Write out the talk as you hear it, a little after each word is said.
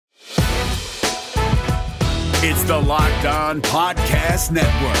It's the Locked On Podcast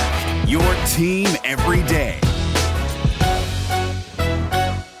Network, your team every day.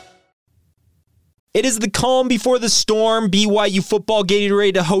 It is the calm before the storm. BYU football getting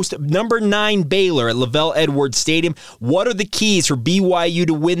ready to host number 9 Baylor at Lavelle Edwards Stadium. What are the keys for BYU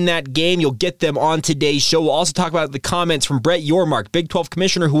to win that game? You'll get them on today's show. We'll also talk about the comments from Brett Yormark, Big 12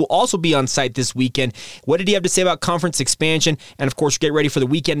 commissioner, who will also be on site this weekend. What did he have to say about conference expansion? And of course, get ready for the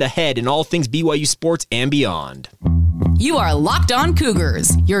weekend ahead and all things BYU sports and beyond. You are Locked On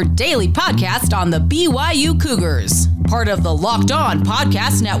Cougars, your daily podcast on the BYU Cougars. Part of the Locked On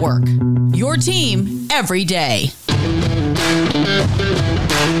Podcast Network. Your team every day.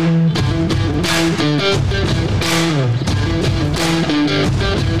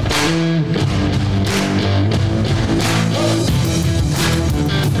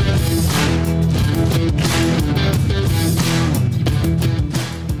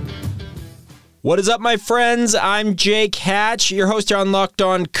 What is up, my friends? I'm Jake Hatch, your host here on Locked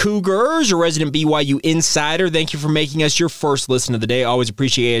On Cougars, your resident BYU insider. Thank you for making us your first listen of the day. Always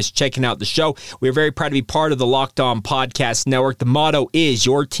appreciate us checking out the show. We are very proud to be part of the Locked On Podcast Network. The motto is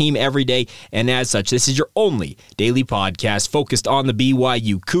your team every day, and as such, this is your only daily podcast focused on the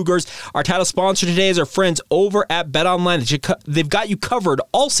BYU Cougars. Our title sponsor today is our friends over at BetOnline. They've got you covered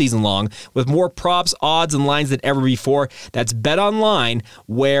all season long with more props, odds, and lines than ever before. That's BetOnline,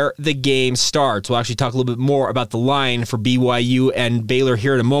 where the game starts. We'll actually talk a little bit more about the line for BYU and Baylor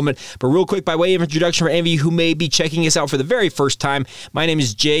here in a moment. But real quick, by way of introduction for any of you who may be checking us out for the very first time, my name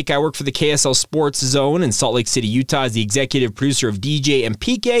is Jake. I work for the KSL Sports Zone in Salt Lake City, Utah, as the executive producer of DJ and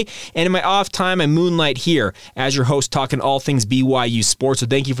PK. And in my off time, I moonlight here as your host, talking all things BYU sports. So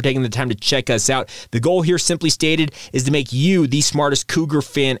thank you for taking the time to check us out. The goal here, simply stated, is to make you the smartest Cougar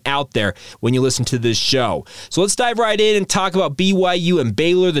fan out there when you listen to this show. So let's dive right in and talk about BYU and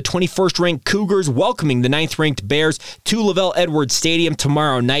Baylor, the 21st ranked Cougars welcoming the 9th-ranked Bears to Lavelle Edwards Stadium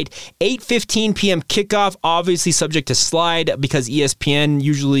tomorrow night. 8:15 p.m. kickoff, obviously subject to slide because ESPN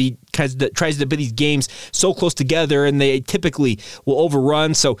usually tries to put these games so close together and they typically will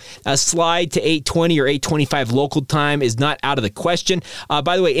overrun. So a slide to 8:20 or 8:25 local time is not out of the question.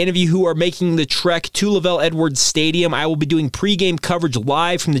 By the way, any of you who are making the trek to Lavelle Edwards Stadium, I will be doing pregame coverage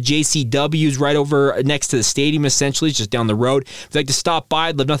live from the JCWs right over next to the stadium, essentially, just down the road. If you'd like to stop by,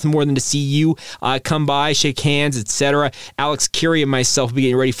 I'd love nothing more than to see you. Come by, shake hands, etc. Alex Curie and myself will be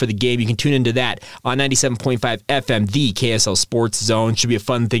getting ready for the game. You can tune into that on 97.5 FM, the KSL Sports Zone. Should be a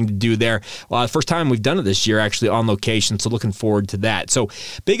fun thing to do there. First time we've done it this year, actually, on location, so looking forward to that. So,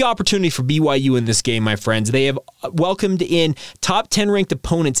 big opportunity for BYU in this game, my friends. They have welcomed in top 10 ranked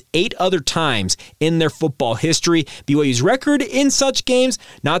opponents 8 other times in their football history. BYU's record in such games,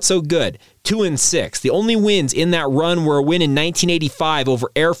 not so good. 2-6. The only wins in that run were a win in 1985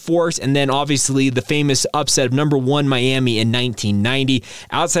 over Air Force, and then obviously the famous upset of number 1 Miami in 1990.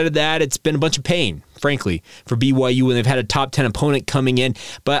 Outside of that, it's been a bunch of pain, frankly, for BYU when they've had a top 10 opponent coming in.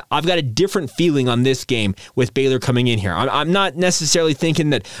 But I've got a different feeling on this game with Baylor coming in here. I'm not necessarily thinking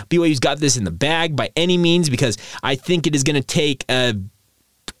that BYU's got this in the bag by any means, because I think it is going to take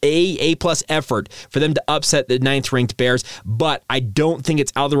A-plus effort for them to upset the 9th-ranked Bears, but I don't think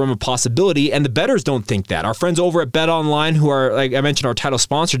it's out of the realm of possibility, and the bettors don't think that. Our friends over at BetOnline, who are, like I mentioned, our title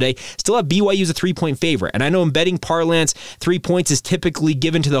sponsor today, still have BYU as a 3-point favorite, and I know in betting parlance, 3 points is typically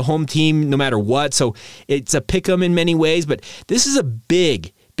given to the home team no matter what, so it's a pick-em in many ways, but this is a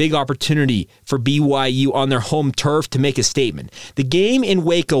big opportunity for BYU on their home turf to make a statement. The game in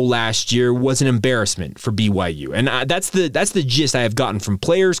Waco last year was an embarrassment for BYU, and that's the gist I have gotten from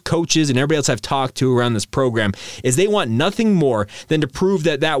players, coaches, and everybody else I've talked to around this program, is they want nothing more than to prove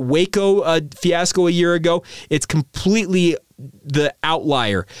that Waco fiasco a year ago, it's completely the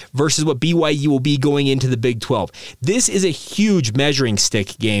outlier versus what BYU will be going into the Big 12. This is a huge measuring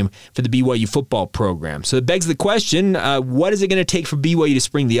stick game for the BYU football program. So it begs the question, what is it going to take for BYU to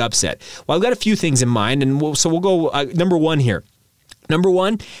spring the upset? Well, I've got a few things in mind, and we'll go number one here. Number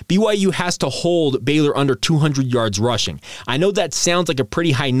one, BYU has to hold Baylor under 200 yards rushing. I know that sounds like a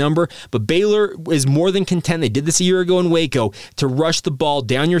pretty high number, but Baylor is more than content. They did this a year ago in Waco to rush the ball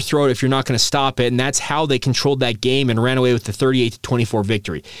down your throat if you're not going to stop it, and that's how they controlled that game and ran away with the 38-24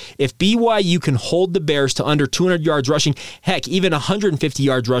 victory. If BYU can hold the Bears to under 200 yards rushing, heck, even 150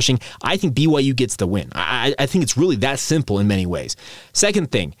 yards rushing, I think BYU gets the win. I think it's really that simple in many ways.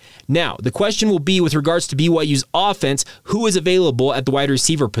 Second thing, now, the question will be with regards to BYU's offense, who is available trouble at the wide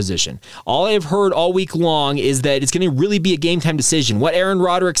receiver position. All I have heard all week long is that it's going to really be a game-time decision. What Aaron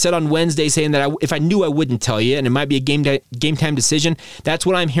Roderick said on Wednesday, saying that if I knew, I wouldn't tell you, and it might be a game-time decision, that's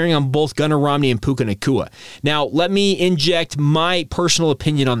what I'm hearing on both Gunnar Romney and Puka Nacua. Now, let me inject my personal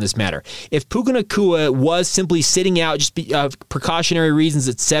opinion on this matter. If Puka Nacua was simply sitting out, just precautionary reasons,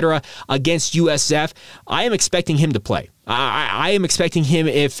 etc., against USF, I am expecting him to play. I am expecting him,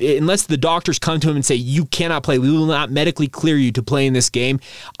 unless the doctors come to him and say, you cannot play, we will not medically clear you to play in this game,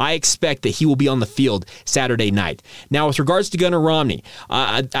 I expect that he will be on the field Saturday night. Now, with regards to Gunnar Romney,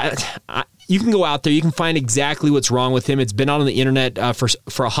 you can go out there, you can find exactly what's wrong with him. It's been out on the internet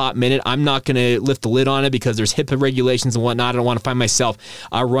for a hot minute. I'm not going to lift the lid on it because there's HIPAA regulations and whatnot. I don't want to find myself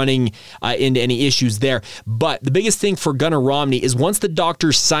running into any issues there. But the biggest thing for Gunnar Romney is once the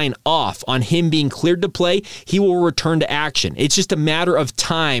doctors sign off on him being cleared to play, he will return to action. It's just a matter of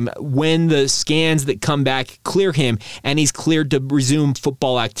time when the scans that come back clear him and he's cleared to resume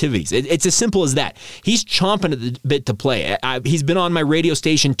football activities. It's as simple as that. He's chomping at the bit to play. He's been on my radio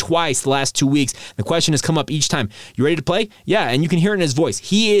station twice the last 2 weeks. The question has come up each time. You ready to play? Yeah, and you can hear it in his voice.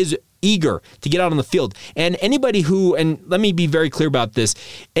 He is eager to get out on the field. And anybody who, and let me be very clear about this,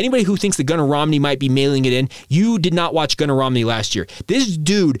 anybody who thinks that Gunnar Romney might be mailing it in, you did not watch Gunnar Romney last year. This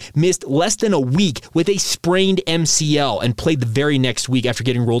dude missed less than a week with a sprained MCL and played the very next week after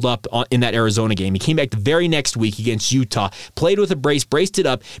getting rolled up in that Arizona game. He came back the very next week against Utah, played with a brace, braced it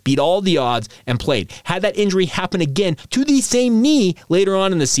up, beat all the odds, and played. Had that injury happen again to the same knee later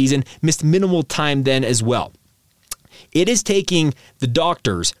on in the season, missed minimal time then as well. It is taking the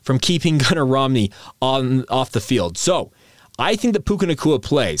doctors from keeping Gunnar Romney off the field. So I think that Puka Nacua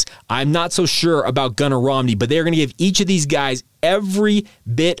plays. I'm not so sure about Gunnar Romney, but they're going to give each of these guys every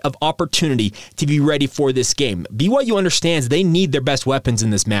bit of opportunity to be ready for this game. BYU understands they need their best weapons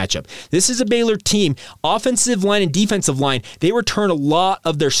in this matchup. This is a Baylor team, offensive line and defensive line, they return a lot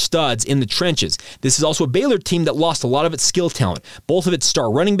of their studs in the trenches. This is also a Baylor team that lost a lot of its skill talent. Both of its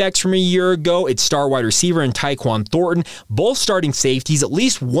star running backs from a year ago, its star wide receiver in Tyquan Thornton, both starting safeties, at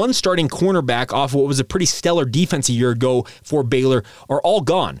least one starting cornerback off what was a pretty stellar defense a year ago for Baylor, are all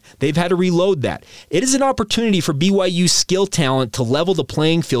gone. They've had to reload that. It is an opportunity for BYU's skill talent to level the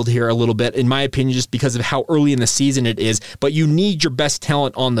playing field here a little bit, in my opinion, just because of how early in the season it is, but you need your best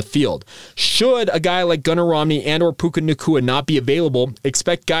talent on the field. Should a guy like Gunnar Romney and or Puka Nacua not be available,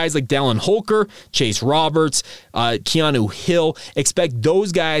 expect guys like Dallin Holker, Chase Roberts, Keanu Hill, expect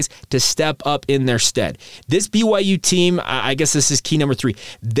those guys to step up in their stead. This BYU team, I guess this is key number 3,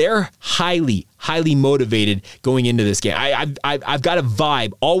 they're highly motivated going into this game. I've got a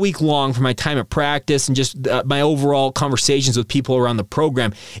vibe all week long from my time at practice and just my overall conversations with people around the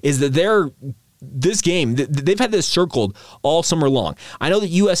program is that this game, they've had this circled all summer long. I know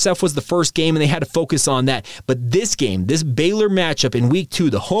that USF was the first game and they had to focus on that, but this game, this Baylor matchup in week 2,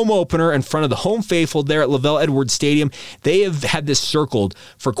 the home opener in front of the home faithful there at Lavelle Edwards Stadium, they have had this circled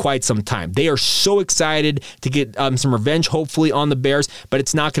for quite some time. They are so excited to get some revenge, hopefully, on the Bears, but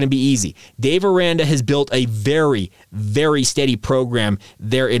it's not going to be easy. Dave Aranda has built a very, very steady program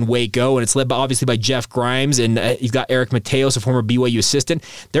there in Waco, and it's led obviously by Jeff Grimes, and he's got Eric Mateos, a former BYU assistant.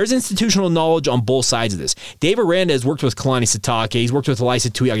 There's institutional knowledge on both sides of this. Dave Aranda has worked with Kalani Sitake. He's worked with Elisa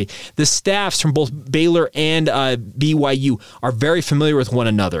Tuyagi. The staffs from both Baylor and BYU are very familiar with one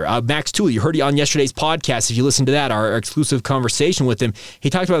another. Max Tooley, you heard on yesterday's podcast, if you listened to that, our exclusive conversation with him, he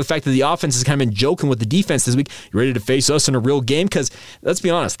talked about the fact that the offense has kind of been joking with the defense this week. You ready to face us in a real game? Because let's be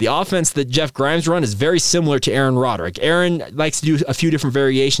honest, the offense that Jeff Grimes run is very similar to Aaron Roderick. Aaron likes to do a few different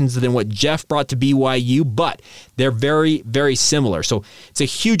variations than what Jeff brought to BYU, but they're very, very similar. So it's a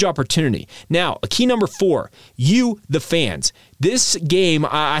huge opportunity. Now, a key number 4, you, the fans. This game,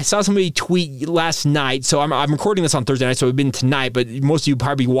 I saw somebody tweet last night, so I'm recording this on Thursday night, so it's been tonight, but most of you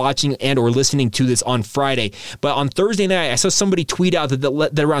probably watching and or listening to this on Friday. But on Thursday night, I saw somebody tweet out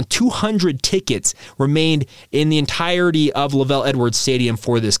that around 200 tickets remained in the entirety of Lavelle Edwards Stadium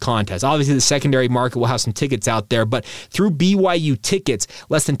for this contest. Obviously, the secondary market will have some tickets out there, but through BYU tickets,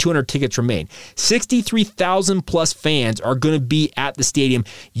 less than 200 tickets remain. 63,000 plus fans are going to be at the stadium.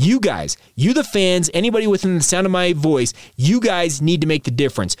 You guys, you the fans, anybody within the sound of my voice, you guys need to make the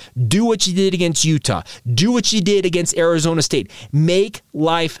difference. Do what you did against Utah. Do what you did against Arizona State. Make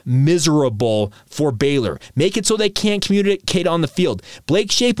life miserable for Baylor. Make it so they can't communicate on the field.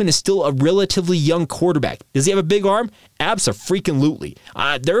 Blake Shapen is still a relatively young quarterback. Does he have a big arm? Abso-freaking-lutely.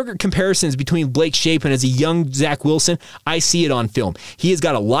 There are comparisons between Blake Shapen as a young Zach Wilson. I see it on film. He has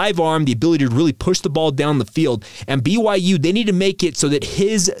got a live arm, the ability to really push the ball down the field. And BYU, they need to make it so that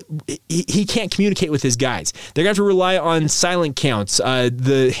he can't communicate with his guys. They're going to have to rely on silent counts,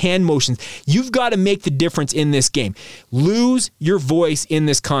 the hand motions. You've got to make the difference in this game. Lose your voice in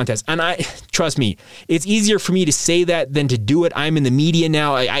this contest. And trust me, it's easier for me to say that than to do it. I'm in the media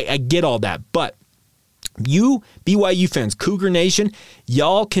now. I get all that. But you, BYU fans, Cougar Nation,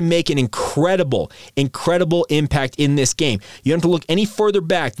 y'all can make an incredible impact in this game. You don't have to look any further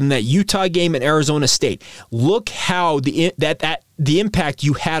back than that Utah game at Arizona State. Look how the impact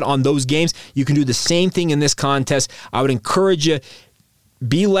you had on those games. You can do the same thing in this contest. I would encourage you,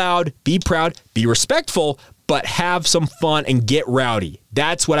 be loud, be proud, be respectful, but have some fun and get rowdy.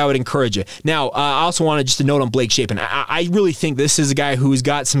 That's what I would encourage you. Now, I also wanted just to note on Blake Shapen. I really think this is a guy who's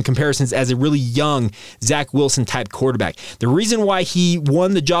got some comparisons as a really young Zach Wilson type quarterback. The reason why he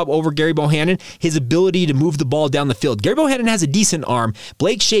won the job over Gary Bohannon, his ability to move the ball down the field. Gary Bohannon has a decent arm.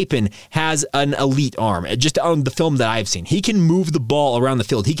 Blake Shapen has an elite arm. Just on the film that I've seen, he can move the ball around the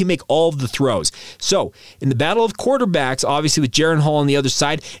field. He can make all of the throws. So, in the battle of quarterbacks, obviously with Jaron Hall on the other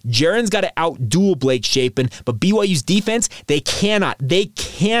side, Jaron's got to outduel Blake Shapen, but BYU's defense, they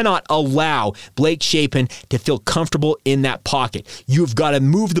cannot allow Blake Shapen to feel comfortable in that pocket. You've got to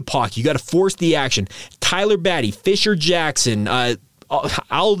move the pocket. You got to force the action. Tyler Batty, Fisher Jackson,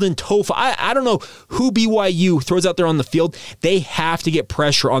 Alden Tofa. I don't know who BYU throws out there on the field. They have to get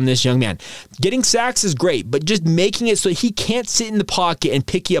pressure on this young man. Getting sacks is great, but just making it so he can't sit in the pocket and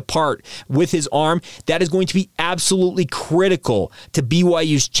pick you apart with his arm, that is going to be absolutely critical to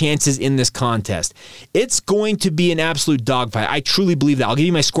BYU's chances in this contest. It's going to be an absolute dogfight. I truly believe that. I'll give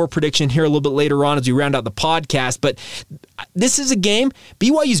you my score prediction here a little bit later on as we round out the podcast, but this is a game.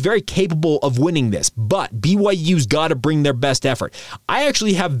 BYU's very capable of winning this, but BYU's got to bring their best effort. I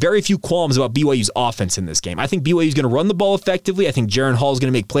actually have very few qualms about BYU's offense in this game. I think BYU's going to run the ball effectively. I think Jaron Hall is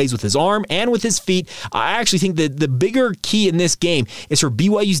going to make plays with his arm and with his feet. I actually think that the bigger key in this game is for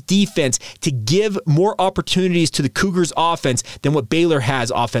BYU's defense to give more opportunities to the Cougars' offense than what Baylor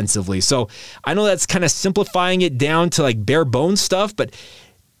has offensively. So I know that's kind of simplifying it down to like bare bones stuff, but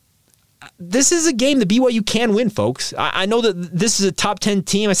this is a game that BYU can win, folks. I know that this is a top 10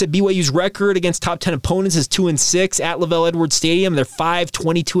 team. I said BYU's record against top 10 opponents is 2-6 at LaVell Edwards Stadium. They're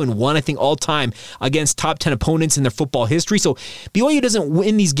 5-22-1, I think, all time against top 10 opponents in their football history. So BYU doesn't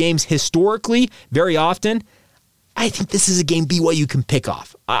win these games historically very often. I think this is a game BYU can pick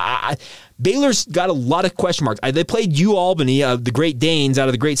off. Baylor's got a lot of question marks. They played UAlbany, the Great Danes, out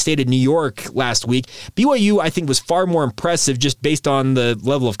of the great state of New York last week. BYU, I think, was far more impressive just based on the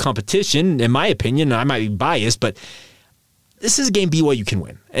level of competition, in my opinion. I might be biased, but this is a game BYU can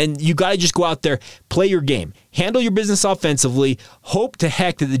win. And you got to just go out there, play your game, handle your business offensively, hope to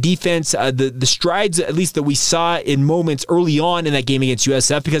heck that the defense, the strides at least that we saw in moments early on in that game against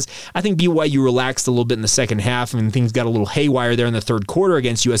USF, because I think BYU relaxed a little bit in the second half and things got a little haywire there in the third quarter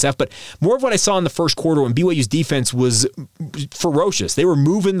against USF, but more of what I saw in the first quarter when BYU's defense was ferocious. They were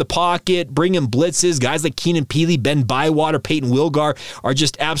moving the pocket, bringing blitzes. Guys like Keenan Peely, Ben Bywater, Peyton Wilgar are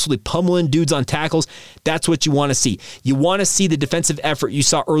just absolutely pummeling dudes on tackles. That's what you want to see. You want to see the defensive effort you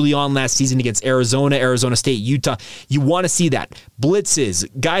saw early on last season against Arizona, Arizona State, Utah. You want to see that. Blitzes,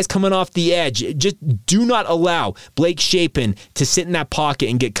 guys coming off the edge. Just do not allow Blake Shapen to sit in that pocket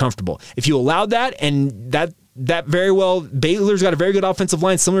and get comfortable. If you allow that, and that very well, Baylor's got a very good offensive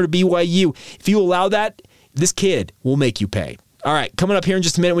line similar to BYU. If you allow that, this kid will make you pay. All right, coming up here in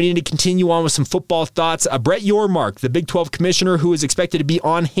just a minute, we need to continue on with some football thoughts. Brett Yormark, the Big 12 commissioner, who is expected to be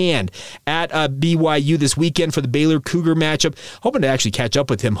on hand at BYU this weekend for the Baylor Cougar matchup. Hoping to actually catch up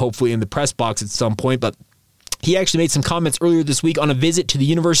with him, hopefully, in the press box at some point, but he actually made some comments earlier this week on a visit to the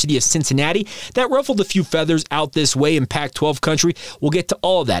University of Cincinnati that ruffled a few feathers out this way in Pac-12 country. We'll get to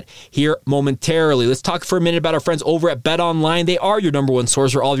all of that here momentarily. Let's talk for a minute about our friends over at BetOnline. They are your number one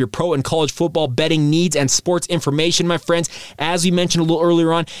source for all of your pro and college football betting needs and sports information, my friends. As we mentioned a little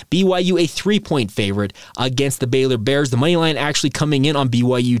earlier on, BYU a 3-point favorite against the Baylor Bears. The money line actually coming in on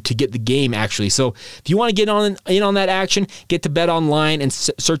BYU to get the game, actually. So if you want to get in on that action, get to BetOnline and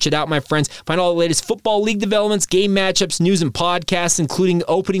search it out, my friends. Find all the latest football league developments, game matchups, news, and podcasts, including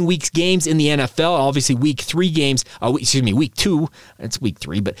opening week's games in the NFL. Obviously, week 2. It's week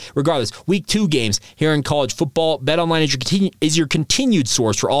 3, but regardless, week 2 games here in college football. BetOnline is your continued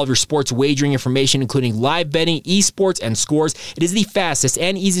source for all of your sports wagering information, including live betting, esports, and scores. It is the fastest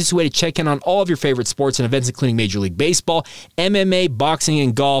and easiest way to check in on all of your favorite sports and events, including Major League Baseball, MMA, boxing,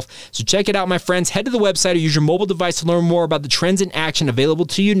 and golf. So check it out, my friends. Head to the website or use your mobile device to learn more about the trends in action available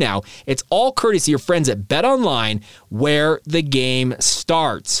to you now. It's all courtesy of your friends at BetOnline, online where the game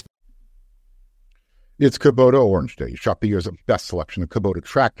starts. It's Kubota Orange Day. Shop the year's best selection of Kubota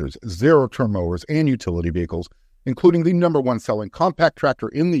tractors, zero-turn mowers, and utility vehicles, including the #1 selling compact tractor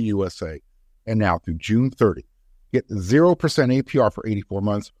in the USA. And now through June 30, get 0% APR for 84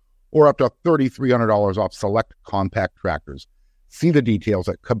 months or up to $3,300 off select compact tractors. See the details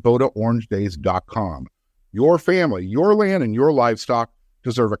at KubotaOrangeDays.com. Your family, your land, and your livestock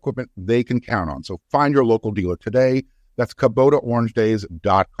deserve equipment they can count on. So find your local dealer today. That's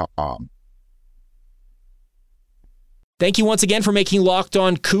KubotaOrangeDays.com. Thank you once again for making Locked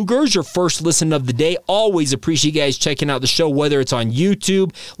On Cougars your first listen of the day. Always appreciate you guys checking out the show, whether it's on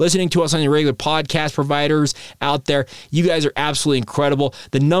YouTube, listening to us on your regular podcast providers out there. You guys are absolutely incredible.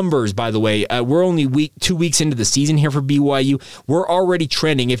 The numbers, by the way, we're only 2 weeks into the season here for BYU. We're already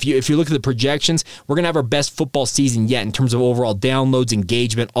trending. If you look at the projections, we're going to have our best football season yet in terms of overall downloads,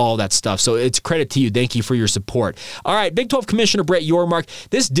 engagement, all that stuff. So it's credit to you. Thank you for your support. All right, Big 12 Commissioner Brett Yormark.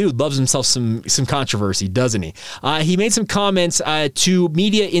 This dude loves himself some controversy, doesn't he? He made some comments to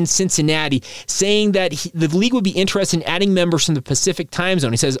media in Cincinnati saying that the league would be interested in adding members from the Pacific time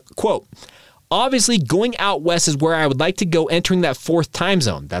zone. He says, quote, "Obviously, going out west is where I would like to go, entering that fourth time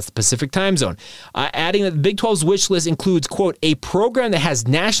zone." That's the Pacific time zone. Adding that the Big 12's wish list includes, quote, "a program that has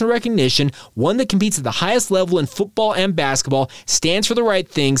national recognition, one that competes at the highest level in football and basketball, stands for the right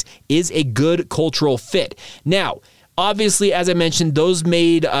things, is a good cultural fit." Now, obviously, as I mentioned, those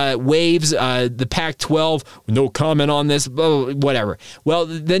made waves. The Pac-12, no comment on this, whatever. Well,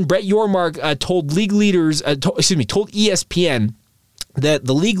 then Brett Yormark told league leaders, told ESPN that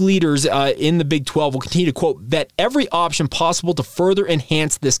the league leaders in the Big 12 will continue to, quote, "vet every option possible to further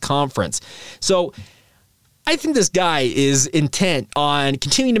enhance this conference." So I think this guy is intent on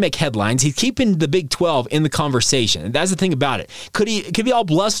continuing to make headlines. He's keeping the Big 12 in the conversation. And that's the thing about it. Could he be all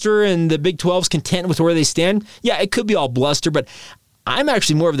bluster and the Big 12's content with where they stand? Yeah, it could be all bluster, but I'm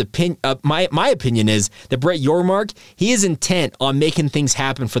actually more of the opinion. My opinion is that Brett Yormark, he is intent on making things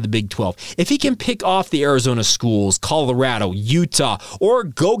happen for the Big 12. If he can pick off the Arizona schools, Colorado, Utah, or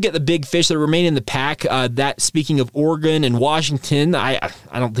go get the big fish that remain in the pack, that speaking of Oregon and Washington, I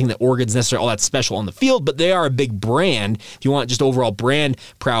don't think that Oregon's necessarily all that special on the field, but they are a big brand. If you want just overall brand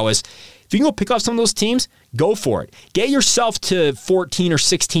prowess, if you can go pick off some of those teams, go for it. Get yourself to 14 or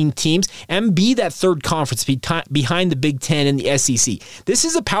 16 teams and be that third conference behind the Big Ten and the SEC. This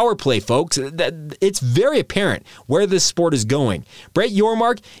is a power play, folks. It's very apparent where this sport is going. Brett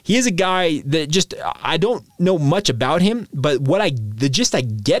Yormark, he is a guy that just, I don't know much about him, but the gist I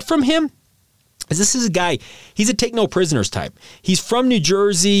get from him is this is a guy, he's a take no prisoners type. He's from New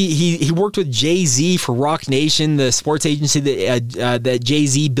Jersey. He worked with Jay-Z for Rock Nation, the sports agency that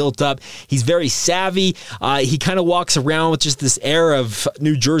Jay-Z built up. He's very savvy. He kind of walks around with just this air of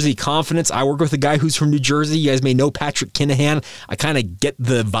New Jersey confidence. I work with a guy who's from New Jersey. You guys may know Patrick Kinahan. I kind of get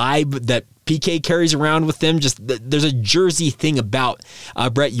the vibe that PK carries around with them. Just there's a Jersey thing about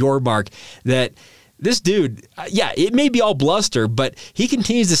Brett Yormark that this dude, it may be all bluster, but he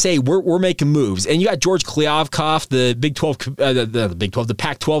continues to say we're making moves. And you got George Kliavkoff, the Big 12, the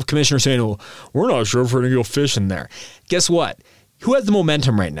Pac-12 commissioner, saying, "Well, we're not sure if we're going to go fishing there." Guess what? Who has the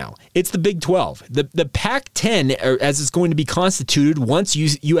momentum right now? It's the Big 12. The Pac-10, as it's going to be constituted once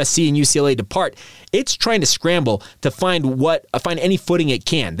USC and UCLA depart, it's trying to scramble to find any footing it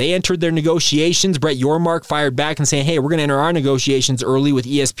can. They entered their negotiations. Brett Yormark fired back and saying, "Hey, we're going to enter our negotiations early with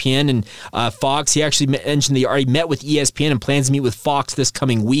ESPN and Fox." He actually mentioned they already met with ESPN and plans to meet with Fox this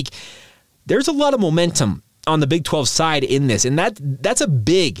coming week. There's a lot of momentum on the Big 12 side in this, and that's a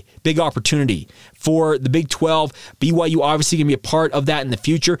big opportunity for the Big 12. BYU obviously going to be a part of that in the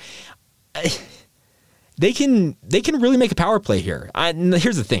future. They can really make a power play here.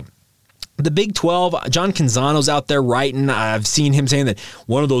 Here's the thing. The Big 12, John Canzano's out there writing. I've seen him saying that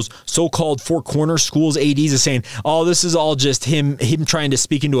one of those so-called four corner schools ADs is saying, "Oh, this is all just him trying to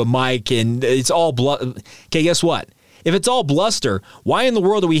speak into a mic, and it's all Okay, guess what? If it's all bluster, why in the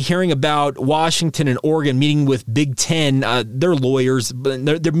world are we hearing about Washington and Oregon meeting with Big Ten? They're lawyers, but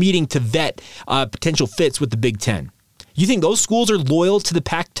they're meeting to vet potential fits with the Big Ten. You think those schools are loyal to the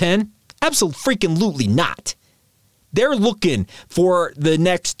Pac-10? Absolutely not. They're looking for the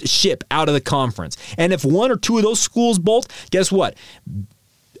next ship out of the conference. And if one or two of those schools bolt, guess what?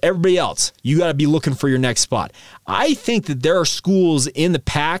 Everybody else, you got to be looking for your next spot. I think that there are schools in the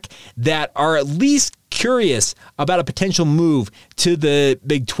Pac that are at least curious about a potential move to the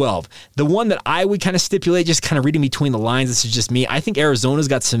Big 12. The one that I would kind of stipulate, just kind of reading between the lines, this is just me, I think Arizona's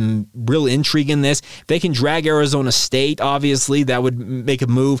got some real intrigue in this. If they can drag Arizona State, obviously, that would make a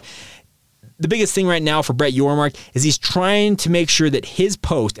move. the biggest thing right now for Brett Yormark is he's trying to make sure that his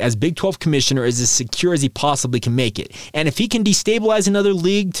post as Big 12 commissioner is as secure as he possibly can make it. And if he can destabilize another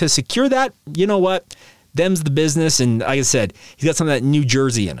league to secure that, you know what? Them's the business. And like I said, he's got some of that New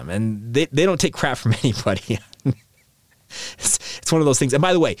Jersey in him. And they don't take crap from anybody. It's one of those things. And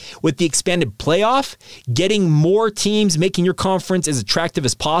by the way, with the expanded playoff, getting more teams, making your conference as attractive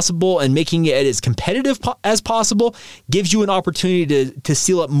as possible and making it as competitive as possible gives you an opportunity to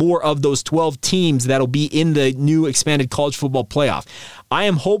seal up more of those 12 teams that'll be in the new expanded college football playoff. I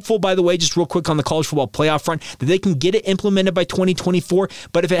am hopeful, by the way, just real quick on the college football playoff front, that they can get it implemented by 2024.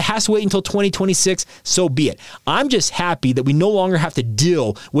 But if it has to wait until 2026, so be it. I'm just happy that we no longer have to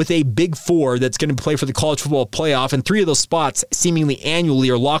deal with a Big Four that's going to play for the college football playoff, and 3 of those spots seemingly annually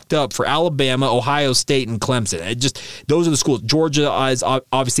are locked up for Alabama, Ohio State, and Clemson. Those are the schools. Georgia has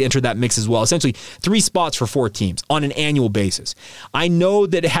obviously entered that mix as well. Essentially, 3 spots for 4 teams on an annual basis. I know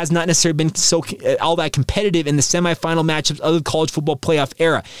that it has not necessarily been all that competitive in the semifinal matchups of the college football playoff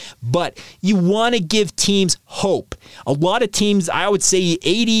era, but you want to give teams hope. A lot of teams, I would say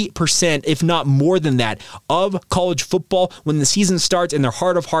 80%, if not more than that, of college football, when the season starts, in their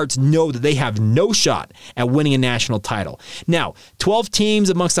heart of hearts know that they have no shot at winning a national title. Now, 12 teams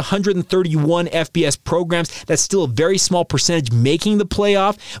amongst 131 FBS programs, that's still a very small percentage making the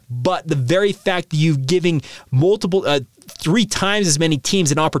playoff, but the very fact that you've giving multiple 3 times as many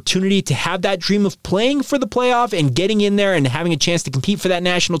teams an opportunity to have that dream of playing for the playoff and getting in there and having a chance to compete for that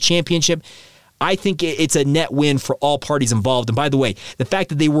national championship, I think it's a net win for all parties involved. And by the way, the fact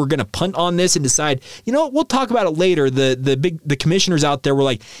that they were going to punt on this and decide, we'll talk about it later. The commissioners out there were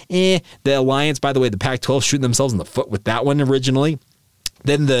like, the alliance, by the way, the Pac-12 shooting themselves in the foot with that one originally.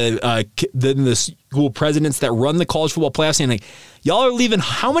 Then the school presidents that run the college football playoffs saying, like, y'all are leaving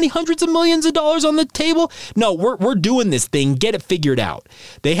how many hundreds of millions of dollars on the table? No, we're doing this thing. Get it figured out.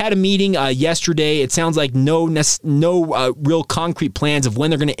 They had a meeting yesterday. It sounds like no real concrete plans of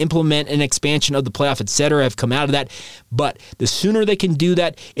when they're going to implement an expansion of the playoff, et cetera, have come out of that. But the sooner they can do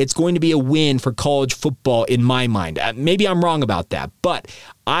that, it's going to be a win for college football in my mind. Maybe I'm wrong about that, but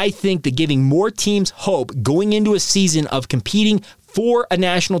I think that giving more teams hope going into a season of competing for a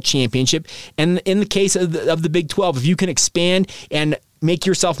national championship, and in the case of the Big 12, if you can expand and make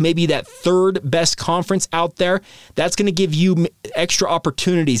yourself maybe that 3rd best conference out there, that's going to give you extra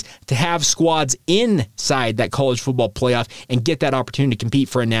opportunities to have squads inside that college football playoff and get that opportunity to compete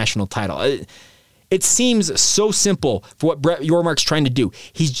for a national title. It seems so simple for what Brett Yormark's trying to do.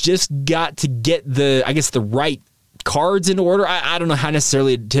 He's just got to get the right cards in order. I don't know how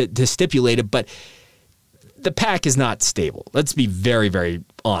necessarily to stipulate it, but the Pac is not stable. Let's be very, very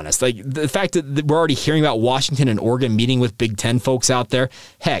honest. Like, the fact that we're already hearing about Washington and Oregon meeting with Big Ten folks out there.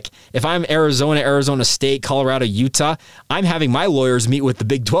 Heck, if I'm Arizona State, Colorado, Utah, I'm having my lawyers meet with the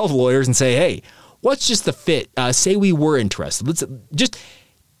Big 12 lawyers and say, hey, what's just the fit? Say we were interested.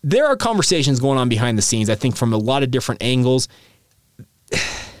 There are conversations going on behind the scenes, I think, from a lot of different angles.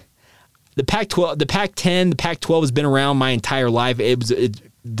 The Pac-12, the Pac-10, the Pac-12 has been around my entire life. It's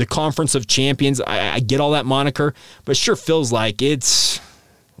the Conference of Champions. I get all that moniker, but it sure feels like it's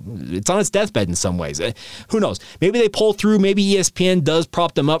on its deathbed in some ways. Who knows? Maybe they pull through. Maybe ESPN does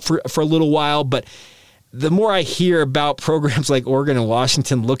prop them up for a little while, but the more I hear about programs like Oregon and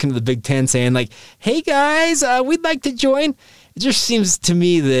Washington looking to the Big Ten saying, like, hey guys, we'd like to join, it just seems to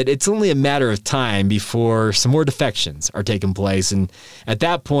me that it's only a matter of time before some more defections are taking place. And at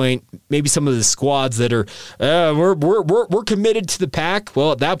that point, maybe some of the squads that are, we're committed to the Pac.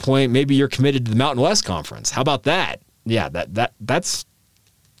 Well, at that point, maybe you're committed to the Mountain West Conference. How about that? Yeah, that's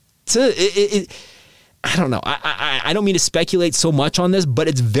I don't know. I don't mean to speculate so much on this, but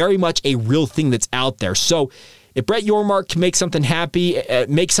it's very much a real thing that's out there. So if Brett Yormark can make something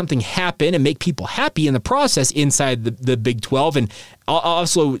happen and make people happy in the process inside the Big 12 and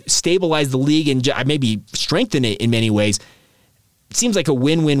also stabilize the league and maybe strengthen it in many ways, it seems like a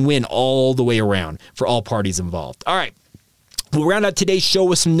win-win-win all the way around for all parties involved. All right. We'll round out today's show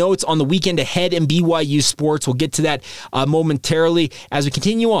with some notes on the weekend ahead in BYU sports. We'll get to that momentarily as we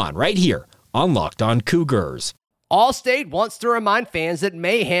continue on right here on Locked On Cougars. Allstate wants to remind fans that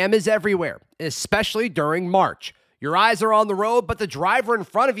mayhem is everywhere, especially during March. Your eyes are on the road, but the driver in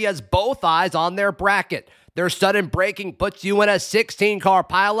front of you has both eyes on their bracket. Their sudden braking puts you in a 16-car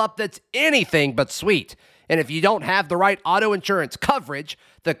pileup that's anything but sweet. And if you don't have the right auto insurance coverage,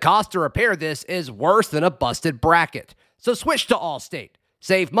 the cost to repair this is worse than a busted bracket. So switch to Allstate,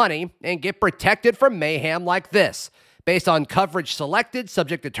 save money, and get protected from mayhem like this. Based on coverage selected,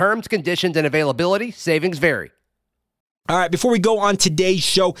 subject to terms, conditions, and availability, savings vary. All right, before we go on today's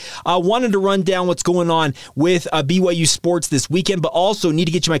show, I wanted to run down what's going on with BYU sports this weekend, but also need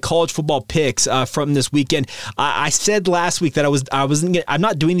to get you my college football picks from this weekend. I said last week that I'm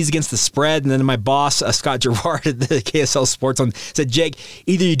not doing these against the spread, and then my boss Scott Gerard at the KSL Sports said, Jake,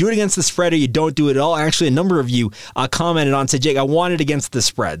 either you do it against the spread or you don't do it at all. Actually, a number of you commented on, said, Jake, I want it against the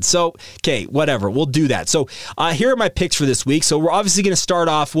spread. So, okay, whatever, we'll do that. So here are my picks for this week. So we're obviously going to start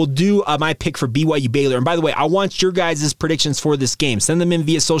off. We'll do my pick for BYU Baylor. And by the way, I want your guys' predictions for this game. Send them in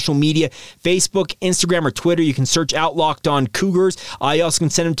via social media, Facebook, Instagram, or Twitter. You can search out Locked On Cougars. You also can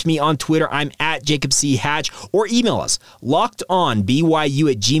send them to me on Twitter. I'm at Jacob C. Hatch, or email us.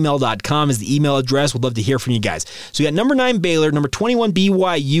 LockedOnBYU@gmail.com is the email address. We'd love to hear from you guys. So we got number 9 Baylor, number 21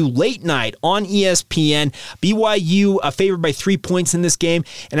 BYU, late night on ESPN. BYU favored by 3 points in this game.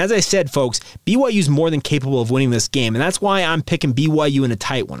 And as I said, folks, BYU is more than capable of winning this game. And that's why I'm picking BYU in a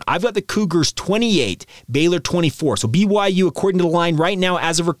tight one. I've got the Cougars 28, Baylor 24. So BYU, according to the line right now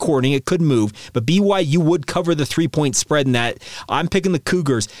as of recording, it could move, but BYU would cover the 3-point spread in that. I'm picking the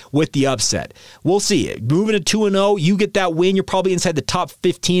Cougars with the upset. We'll see. Moving to 2-0, you get that win. You're probably inside the top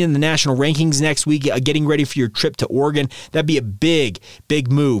 15 in the national rankings next week, getting ready for your trip to Oregon. That'd be a big,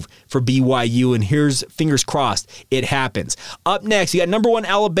 big move for BYU, and here's fingers crossed it happens. Up next, you got number 1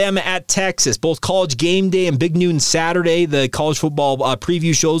 Alabama at Texas. Both College Game Day and Big Noon Saturday, the college football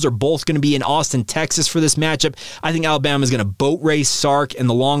preview shows, are both going to be in Austin, Texas for this matchup. I think Alabama's going to boat race Sark and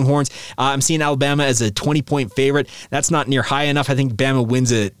the Longhorns. I'm seeing Alabama as a 20-point favorite. That's not near high enough. I think Bama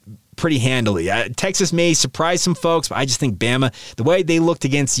wins it pretty handily. Texas may surprise some folks, but I just think Bama, the way they looked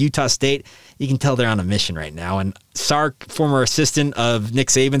against Utah State, you can tell they're on a mission right now. And Sark, former assistant of Nick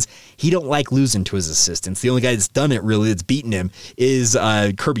Saban's, he don't like losing to his assistants. The only guy that's done it, really, that's beaten him, is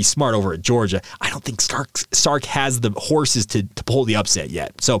Kirby Smart over at Georgia. I don't think Sark has the horses to pull the upset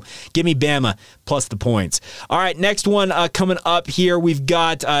yet. So give me Bama plus the points. All right, next one coming up here. We've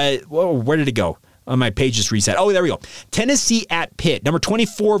got, where did it go? My page just reset. Oh, there we go. Tennessee at Pitt. Number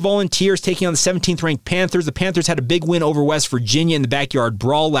 24 Volunteers taking on the 17th ranked Panthers. The Panthers had a big win over West Virginia in the backyard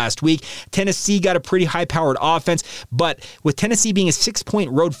brawl last week. Tennessee got a pretty high-powered offense, but with Tennessee being a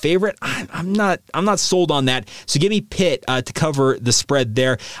 6-point road favorite, I'm not sold on that. So give me Pitt to cover the spread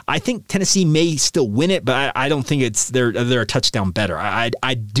there. I think Tennessee may still win it, but I don't think they're a touchdown better.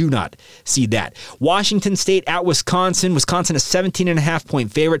 I do not see that. Washington State at Wisconsin. Wisconsin a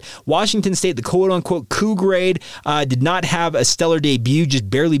 17.5-point favorite. Washington State, the quote-unquote coup grade, did not have a stellar debut, just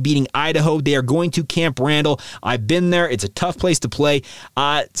barely beating Idaho. They are going to Camp Randall. I've been there. It's a tough place to play.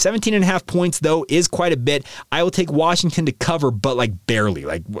 17.5 points, though, is quite a bit. I will take Washington to cover, but barely,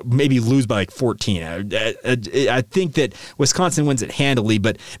 maybe lose by 14. I think that Wisconsin wins it handily,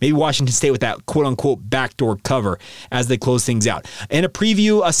 but maybe Washington State with that quote-unquote backdoor cover as they close things out. And a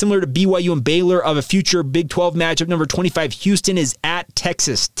preview similar to BYU and Baylor of a future Big 12 matchup. Number 25 Houston is at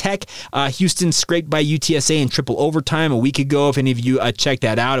Texas Tech. Houston scraped by UTSA in triple overtime a week ago. If any of you checked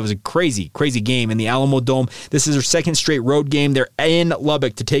that out, it was a crazy game in the Alamo Dome. This is their second straight road game. They're in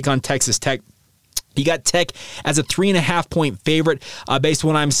Lubbock to take on Texas Tech. You got Tech as a 3.5-point favorite based on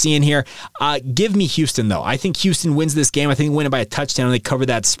what I'm seeing here. Give me Houston, though. I think Houston wins this game. I think they win it by a touchdown, and they cover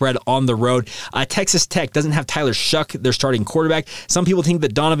that spread on the road. Texas Tech doesn't have Tyler Shuck, their starting quarterback. Some people think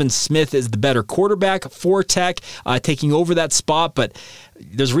that Donovan Smith is the better quarterback for Tech, taking over that spot, but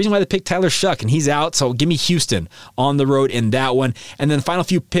there's a reason why they picked Tyler Shuck, and he's out, so give me Houston on the road in that one. And then final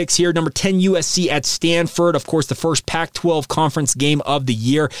few picks here. Number 10, USC at Stanford. Of course, the first Pac-12 conference game of the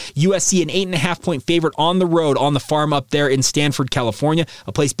year. USC, an 8.5-point favorite on the road on the farm up there in Stanford, California,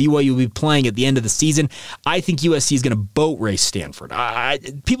 a place BYU will be playing at the end of the season. I think USC is going to boat race Stanford.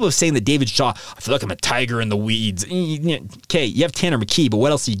 People are saying that David Shaw, I feel like I'm a tiger in the weeds. Okay, you have Tanner McKee, but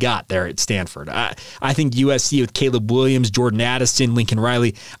what else you got there at Stanford? I think USC with Caleb Williams, Jordan Addison, Lincoln Riley,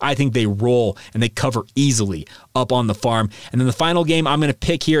 I think they roll and they cover easily up on the farm. And then the final game I'm going to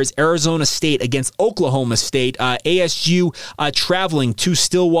pick here is Arizona State against Oklahoma State. ASU traveling to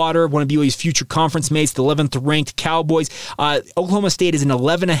Stillwater, one of BYU's future conference mates, the 11th ranked Cowboys. Oklahoma State is an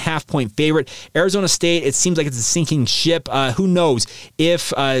 11.5-point favorite. Arizona State, it seems like it's a sinking ship. Who knows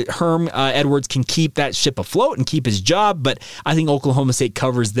if Herm Edwards can keep that ship afloat and keep his job, but I think Oklahoma State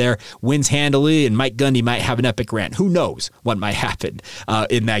covers there, wins handily, and Mike Gundy might have an epic rant. Who knows what might happen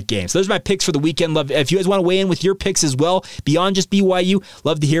in that game. So those are my picks for the weekend. If you guys want to weigh in with your picks as well, beyond just BYU,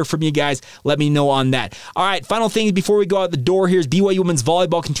 love to hear from you guys. Let me know on that. All right, final thing before we go out the door here is BYU women's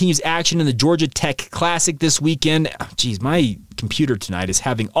volleyball continues action in the Georgia Tech Classic this weekend. Geez, my computer tonight is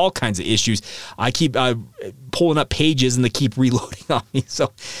having all kinds of issues. I keep pulling up pages and they keep reloading on me.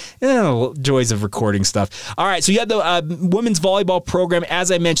 So, joys of recording stuff. All right, so you have the women's volleyball program.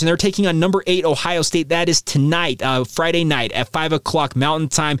 As I mentioned, they're taking on number 8 Ohio State. That is tonight, Friday night at 5 o'clock Mountain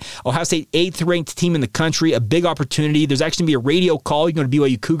Time. Ohio State, 8th ranked team in the country. A big opportunity. There's actually going to be a radio call. You can go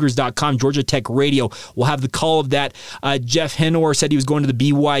to BYUCougars.com. Georgia Tech Radio will have the call of that. Jeff Henor said he was going to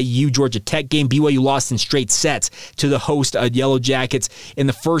the BYU Georgia Tech game. BYU lost in straight sets to the host Yellow Jackets in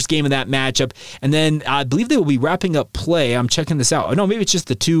the first game of that matchup. And then I believe they will be wrapping up play. I'm checking this out. Oh, no, maybe it's just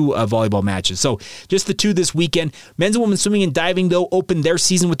the 2 volleyball matches. So just the 2 this weekend. Men's and women's swimming and diving, though, opened their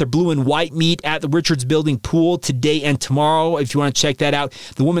season with their blue and white meet at the Richards Building Pool today and tomorrow, if you want to check that out.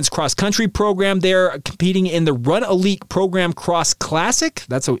 The women's cross-country program, they're competing in the Run Elite Program Cross Classic.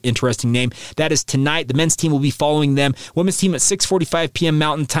 That's an interesting name. That is tonight. The men's team will be following them. Women's team at 6:45 p.m.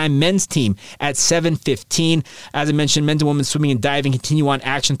 Mountain Time. Men's team at 7:15. As I mentioned, men's and women's swimming and diving continue on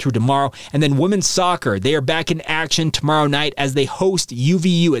action through tomorrow. And then women's soccer, they are back in action tomorrow night as they host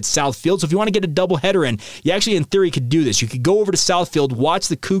UVU at Southfield. So if you want to get a doubleheader in, you actually, in theory, could do this. You could go over to Southfield, watch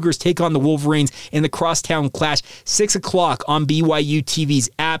the Cougars take on the Wolverines in the Crosstown Clash, 6 o'clock on BYU TV's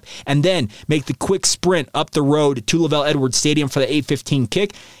app, and then make the quick sprint up the road to Lavelle Edwards Stadium for the 8:15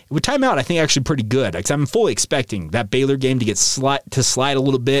 kick. With timeout, I think actually pretty good, because I'm fully expecting that Baylor game to get slide a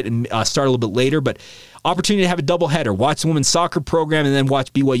little bit and start a little bit later, but opportunity to have a doubleheader, watch the women's soccer program, and then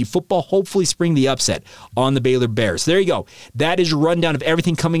watch BYU football, hopefully spring the upset on the Baylor Bears. So there you go. That is your rundown of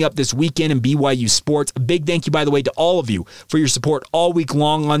everything coming up this weekend in BYU sports. A big thank you, by the way, to all of you for your support all week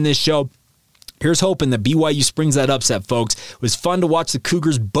long on this show. Here's hoping that BYU springs that upset, folks. It was fun to watch the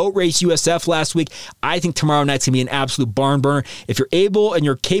Cougars boat race USF last week. I think tomorrow night's going to be an absolute barn burner. If you're able and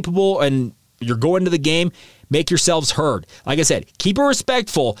you're capable and you're going to the game, make yourselves heard. Like I said, keep it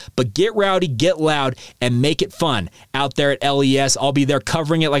respectful, but get rowdy, get loud, and make it fun out there at LES. I'll be there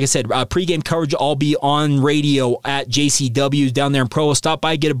covering it. Like I said, pregame coverage, I'll be on radio at JCW's down there in Provo. Stop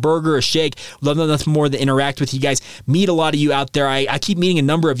by, get a burger, a shake. Love nothing more than interact with you guys. Meet a lot of you out there. I keep meeting a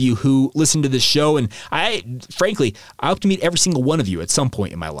number of you who listen to this show, and frankly, I hope to meet every single one of you at some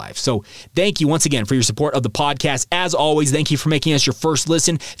point in my life. So thank you once again for your support of the podcast. As always, thank you for making us your first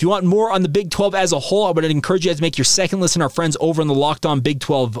listen. If you want more on the Big 12 as a whole, I would encourage you guys to make your second listen. Our friends over on the Locked On Big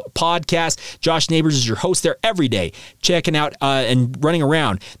 12 podcast. Josh Neighbors is your host there every day, checking out and running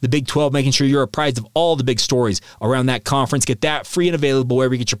around the Big 12, making sure you're apprised of all the big stories around that conference. Get that free and available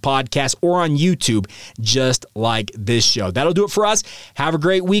wherever you get your podcast or on YouTube, just like this show. That'll do it for us. Have a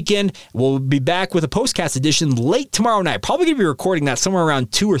great weekend. We'll be back with a postcast edition late tomorrow night. Probably going to be recording that somewhere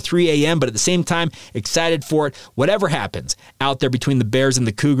around 2 or 3 a.m., but at the same time, excited for it. Whatever happens out there between the Bears and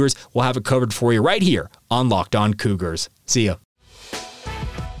the Cougars, we'll have it covered for you right here on Locked On Cougars. See ya.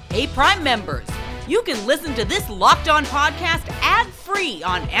 Hey, Prime members, you can listen to this Locked On podcast ad-free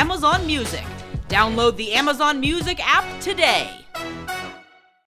on Amazon Music. Download the Amazon Music app today.